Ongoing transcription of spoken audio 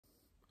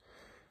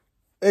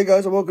Hey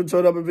guys, and welcome to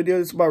another video.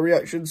 This is my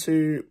reaction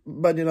to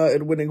Man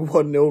United winning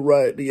 1-0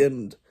 right at the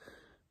end.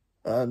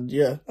 And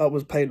yeah, that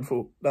was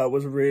painful. That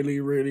was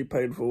really, really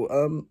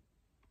painful.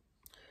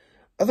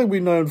 I think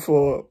we've known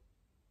for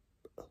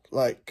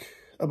like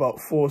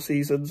about 4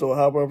 seasons or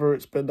however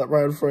it's been that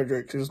Ryan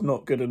Fredericks is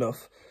not good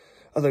enough.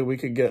 I think we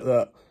can get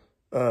that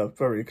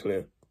very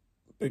clear.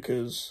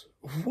 Because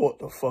what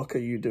the fuck are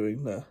you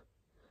doing there?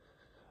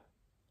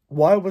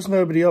 Why was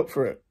nobody up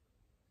for it?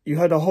 You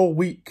had a whole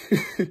week.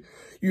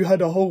 You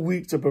had a whole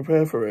week to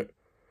prepare for it.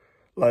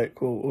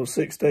 Like, or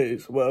 6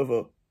 days,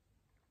 whatever.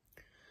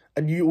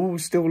 And you all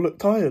still look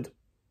tired.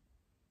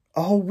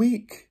 A whole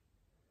week.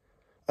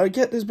 I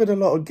get there's been a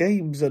lot of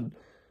games, and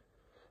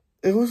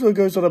it also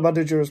goes on a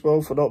manager as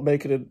well for not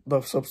making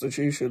enough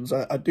substitutions.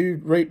 I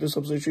do rate the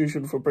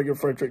substitution for bringing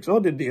Fredericks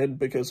on in the end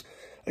because,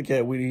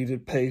 again, we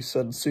needed pace,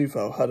 and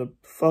Soufal had a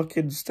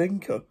fucking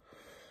stinker.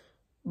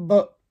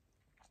 But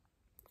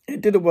it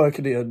didn't work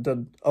in the end,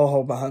 and I'll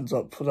hold my hands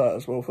up for that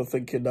as well, for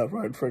thinking that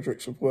Ryan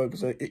Fredericks would work.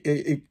 Because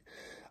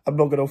I'm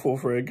not going to fall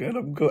for it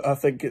again. I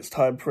think it's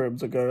time for him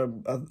to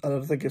go, and I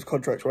think his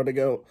contract's running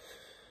out.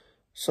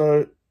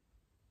 So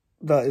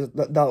that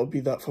would be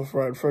that for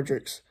Ryan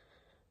Fredericks.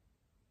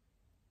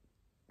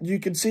 You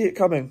can see it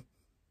coming.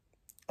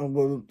 I'm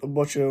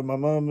watching it with my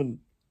mum, and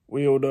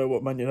we all know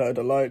what Man United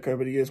are like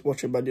over the years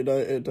watching Man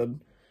United,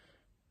 and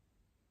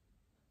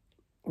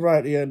right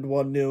at the end,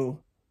 1-0.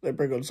 They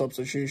bring on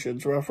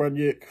substitutions. Ralf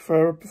Rangnick,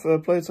 fair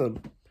play to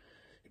him.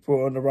 He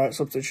brought on the right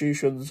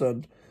substitutions,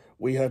 and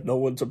we had no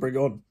one to bring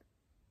on.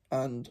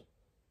 And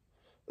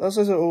that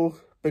says it all,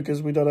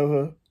 because we don't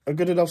have a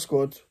good enough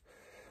squad.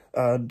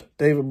 And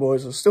David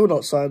Moyes has still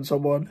not signed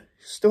someone.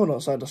 He's still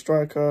not signed a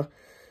striker.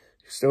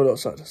 He's still not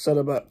signed a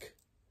centre-back.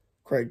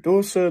 Craig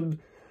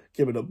Dawson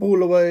giving the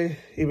ball away.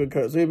 Even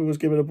Kurt Zouma was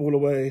giving the ball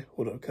away.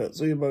 Although Kurt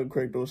Zouma and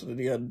Craig Dawson in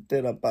the end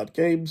did have bad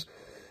games.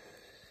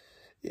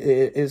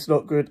 It's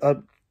not good.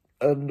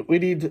 And we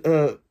need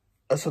a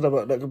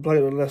centre-back that can play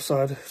on the left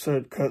side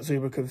so Kurt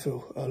Zouma can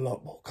feel a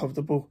lot more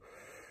comfortable.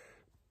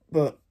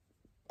 But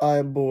I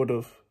am bored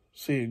of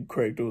seeing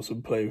Craig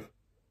Dawson play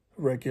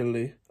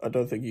regularly. I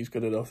don't think he's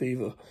good enough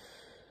either.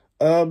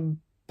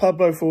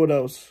 Pablo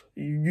Fornals,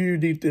 you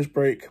need this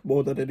break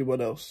more than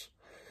anyone else.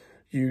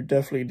 You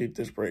definitely need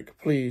this break.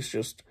 Please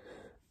just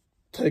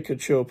take a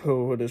chill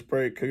pill with this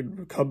break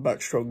and come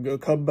back stronger.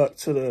 Come back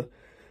to the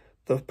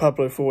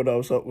Pablo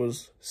Fornals that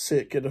was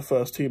sick in the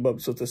first 2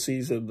 months of the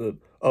season and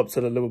up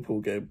to the Liverpool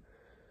game.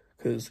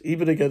 Because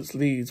even against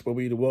Leeds, when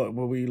we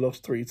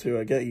lost 3-2,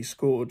 I get he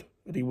scored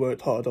and he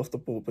worked hard off the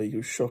ball, but he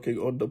was shocking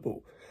on the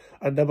ball.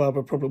 I never have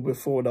a problem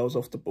with Fornals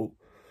off the ball.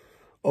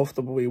 Off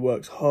the ball, he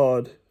works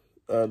hard,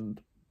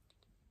 and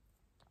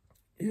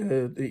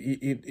yeah,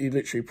 he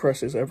literally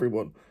presses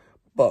everyone.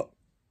 But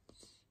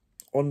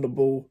on the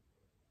ball,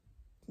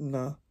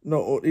 nah, not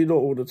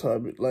all the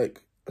time.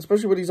 Like,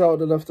 especially when he's out on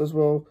the left as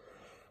well.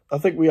 I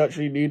think we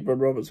actually need Ben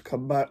Roberts to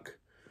come back.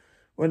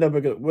 We're not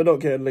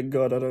getting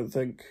Lingard, I don't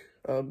think.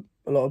 A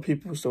lot of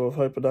people still have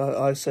hope, and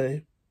I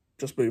say,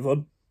 just move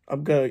on.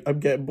 I'm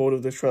getting bored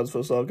of this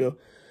transfer saga.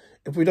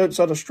 If we don't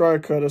sign a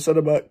striker and a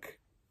centre-back,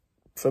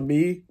 for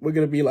me, we're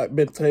going to be like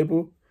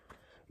mid-table.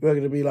 We're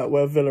going to be like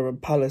where Villa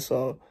and Palace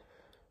are,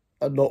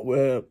 and not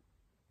where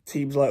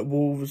teams like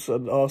Wolves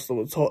and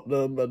Arsenal and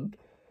Tottenham and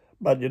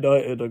Man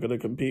United are going to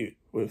compete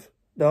with.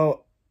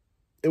 Now,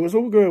 it was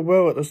all going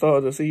well at the start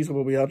of the season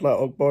when we had like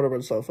Ogbonna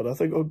and stuff, and I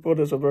think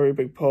Ogbonna's a very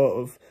big part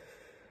of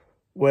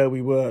where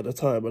we were at the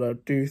time, and I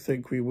do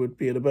think we would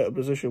be in a better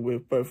position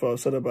with both our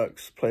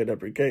centre-backs playing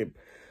every game.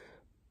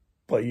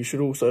 But you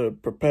should also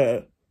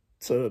prepare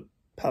to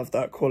have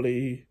that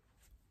quality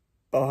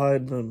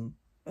behind them,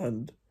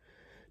 and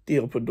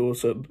Diop and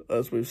Dawson,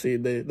 as we've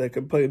seen, they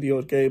can play the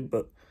odd game,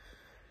 but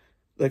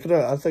they can.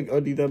 I think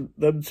only them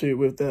two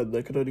with them,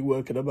 they can only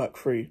work in a back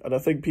three. And I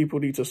think people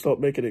need to stop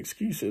making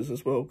excuses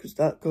as well, because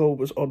that goal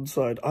was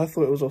onside. I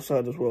thought it was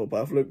offside as well,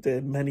 but I've looked at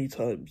it many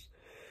times.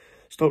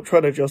 Stop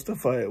trying to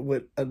justify it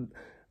with, and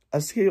I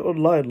see it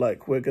online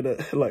like we're gonna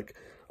like,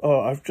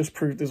 oh, I've just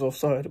proved this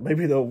offside.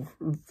 Maybe they'll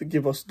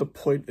give us the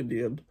point in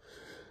the end.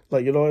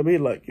 Like, you know what I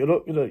mean? Like, you're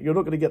not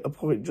gonna get the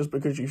point just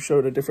because you've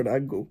shown a different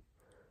angle.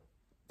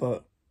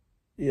 But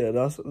yeah,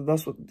 that's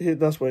what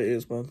it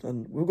is, man.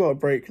 And we've got a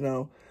break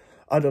now.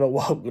 I don't know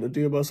what I'm gonna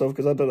do with myself,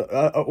 because I don't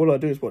know. All I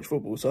do is watch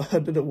football, so I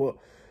don't know what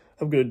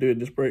I'm gonna do in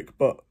this break.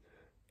 But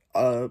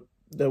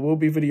there will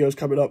be videos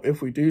coming up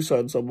if we do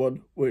sign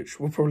someone, which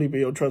will probably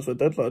be on transfer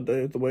deadline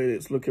day, the way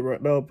it's looking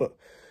right now. But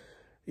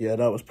yeah,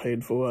 that was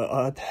painful.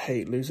 I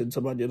hate losing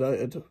to Man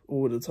United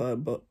all the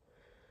time, but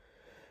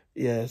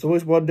yeah, it's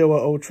always 1-0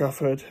 at Old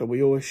Trafford, and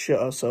we always shit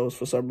ourselves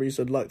for some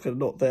reason, like they're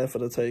not there for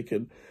the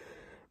taking.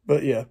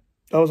 But yeah,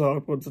 that was a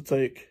hard one to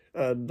take,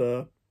 and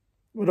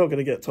we're not going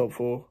to get top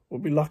 4.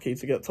 We'll be lucky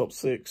to get top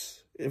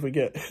 6. If we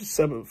get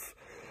 7th,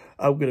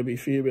 I'm going to be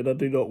fuming. I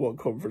do not want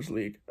Conference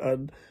League.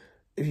 And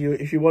if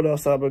you want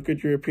us to have a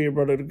good European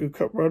run and a good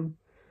cup run,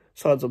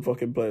 sign some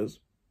fucking players.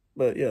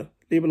 But yeah,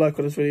 leave a like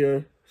on this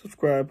video,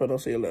 subscribe, and I'll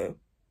see you later.